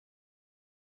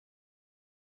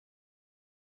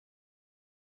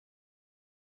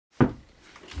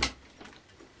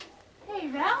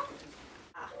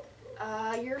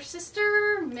Your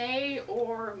sister may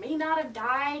or may not have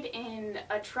died in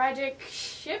a tragic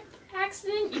ship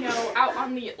accident, out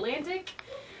on the Atlantic.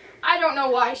 I don't know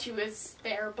why she was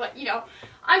there, but,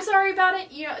 I'm sorry about it.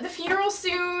 The funeral's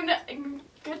soon.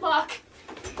 Good luck.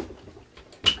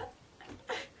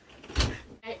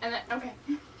 Okay.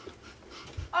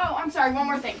 Oh, I'm sorry, one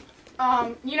more thing.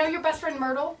 Your best friend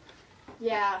Myrtle?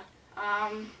 Yeah,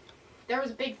 there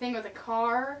was a big thing with a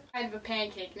car. Kind of a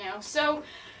pancake now, so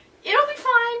it'll be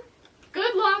fine.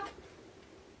 Good luck.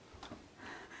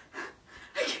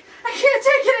 I can't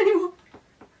take it anymore.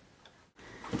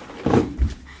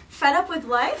 Fed up with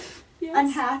life? Yes.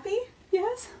 Unhappy?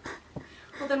 Yes.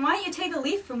 Well, then why don't you take a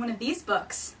leaf from one of these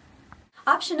books?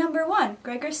 Option number 1,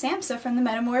 Gregor Samsa from the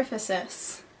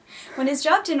Metamorphosis. When his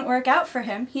job didn't work out for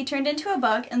him, he turned into a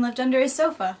bug and lived under his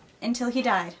sofa until he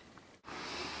died.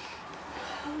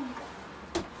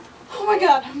 Oh my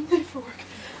god, I'm late for work.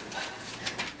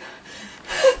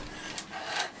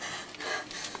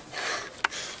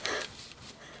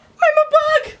 I'm a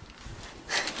bug!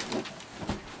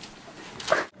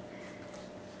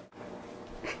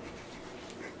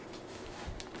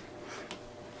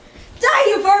 Die,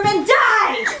 you vermin,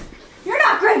 die! You're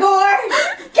not Gregor!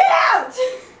 Get out!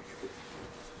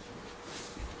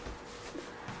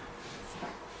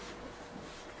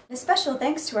 A special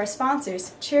thanks to our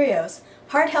sponsors, Cheerios.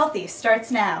 Heart Healthy starts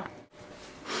now.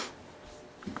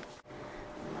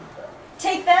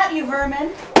 Take that, you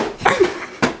vermin!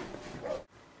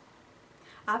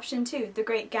 Option 2, The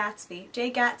Great Gatsby. Jay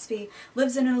Gatsby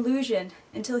lives in an illusion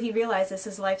until he realizes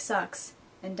his life sucks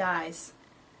and dies.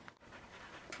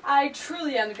 I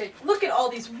truly am the great. Look at all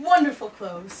these wonderful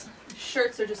clothes. The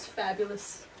shirts are just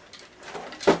fabulous.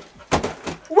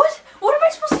 What? What am I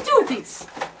supposed to do with these?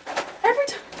 Every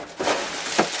time.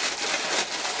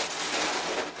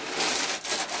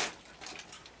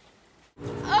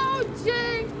 Oh,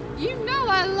 Jay, you know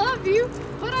I love you,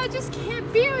 but I just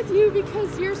can't be with you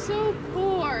because you're so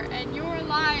poor and you're a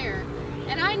liar.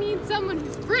 And I need someone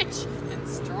who's rich and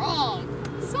strong.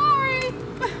 Sorry.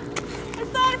 I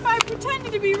thought if I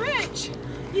pretended to be rich,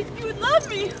 you would love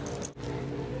me.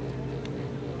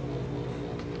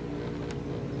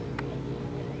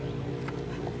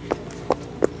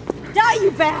 Die,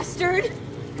 you bastard!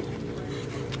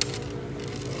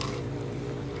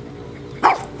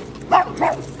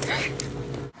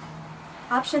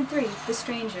 Option 3, The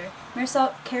Stranger.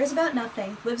 Mersal cares about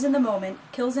nothing, lives in the moment,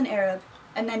 kills an Arab,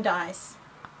 and then dies.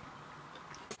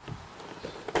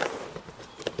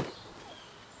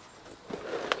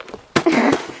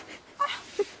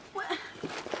 What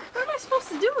am I supposed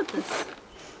to do with this?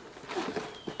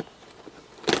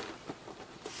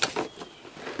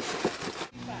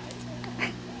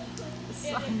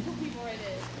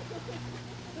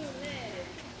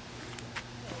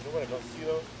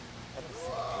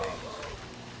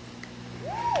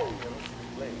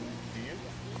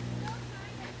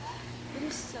 It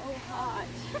is so hot.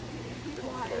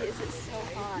 Why is it so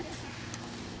hot?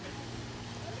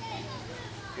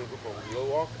 You go for a little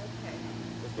walk? Okay.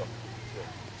 Let's go.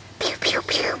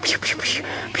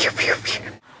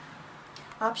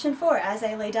 Option 4, As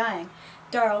I Lay Dying.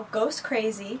 Darl goes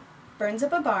crazy, burns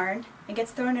up a barn, and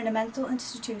gets thrown in a mental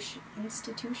institution.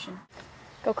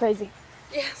 Go crazy.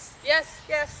 Yes, yes,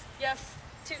 yes, yes.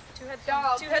 Two heads,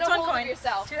 Darl, two get heads, a one hold of coin.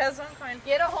 yourself. 2 heads, 1 coin.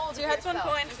 Get a hold Two of heads, yourself.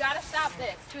 1 coin. You gotta stop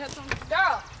this. 2 heads, 1 coin.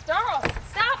 Darl,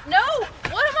 stop! No!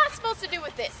 What am I supposed to do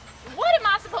with this? What am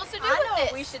I supposed to do I with know this?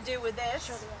 what we should do with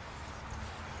this.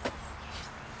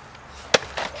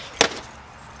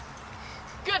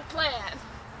 Good plan.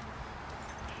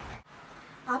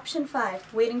 Option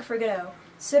 5, Waiting for Godot.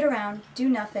 Sit around, do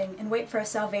nothing, and wait for a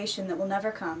salvation that will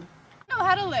never come. I know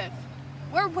how to live.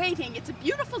 We're waiting. It's a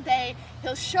beautiful day.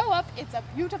 He'll show up. It's a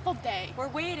beautiful day. We're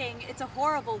waiting. It's a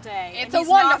horrible day. It's and a he's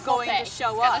wonderful not going day. to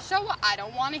show He's up. gonna show up. I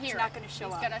don't want to hear He's it. not gonna show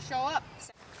up. He's gonna show up.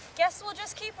 Guess we'll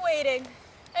just keep waiting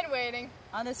And waiting.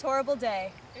 on this horrible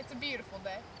day. It's a beautiful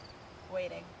day.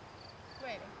 Waiting.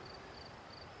 Waiting.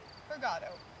 For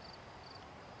Godot.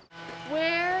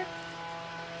 Where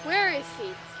is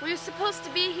he? We're supposed to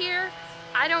be here.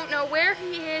 I don't know where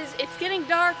he is. It's getting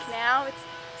dark now. It's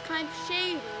kind of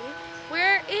shady.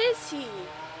 Where is he?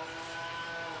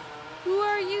 Who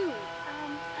are you?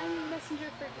 I'm a messenger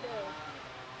for Godot.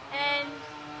 And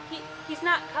he's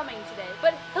not coming today,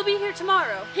 but he'll be here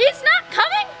tomorrow. He's not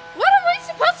coming? What are we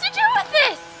supposed to do with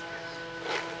this?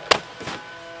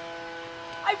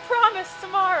 I promise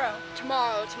tomorrow.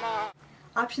 Tomorrow.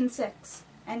 Option 6,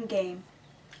 Endgame.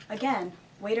 Again,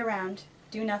 wait around,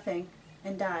 do nothing,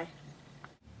 and die.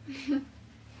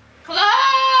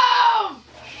 Clove!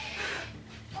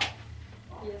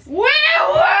 Yes. Where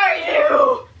were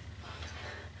you?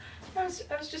 I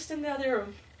was just in the other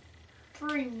room.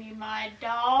 Bring me my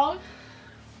dog.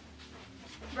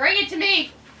 Bring it to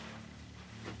me.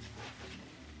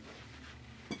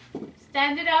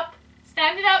 Stand it up.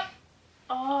 Stand it up.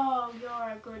 Oh, you're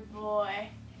a good boy.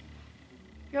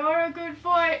 You're a good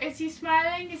boy. Is he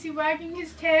smiling? Is he wagging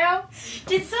his tail?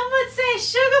 Did someone say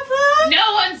sugar plum?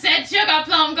 No one said sugar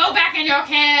plum. Go back in your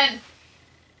can.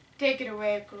 Take it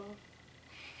away, girl.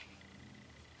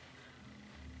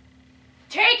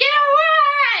 Take it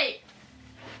away!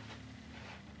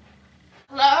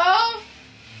 Hello?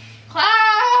 Cloud!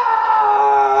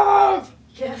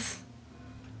 Yes.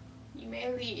 You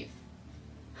may leave.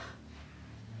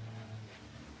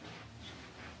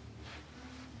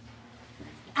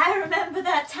 I remember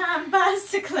that time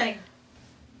bicycling.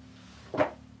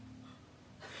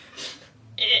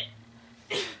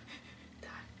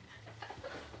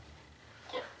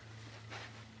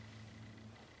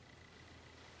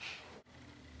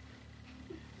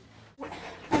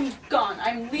 I'm gone.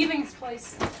 I'm leaving this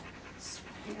place.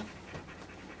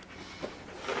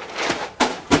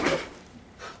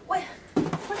 Where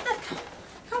did that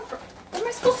come from? What am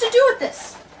I supposed to do with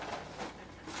this?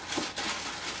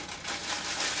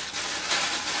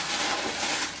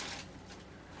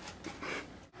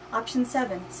 Option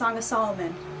 7, Song of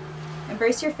Solomon.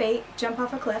 Embrace your fate, jump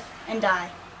off a cliff, and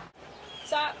die.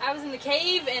 So I was in the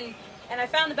cave and I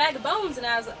found the bag of bones and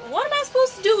I was like, what am I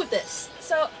supposed to do with this?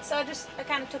 So I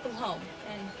kind of took them home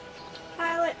and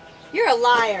Pilot, you're a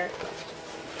liar.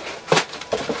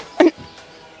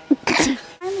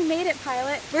 Finally made it,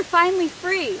 Pilot. We're finally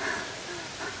free.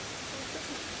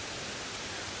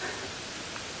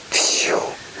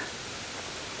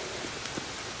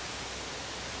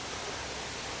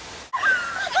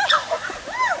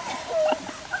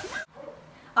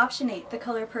 Option 8, the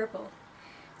color purple.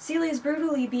 Celia is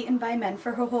brutally beaten by men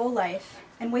for her whole life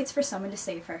and waits for someone to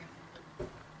save her.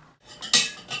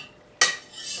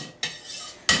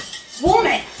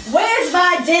 Woman, where's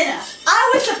my dinner?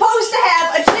 I was supposed to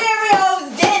have a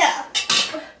Cheerios dinner.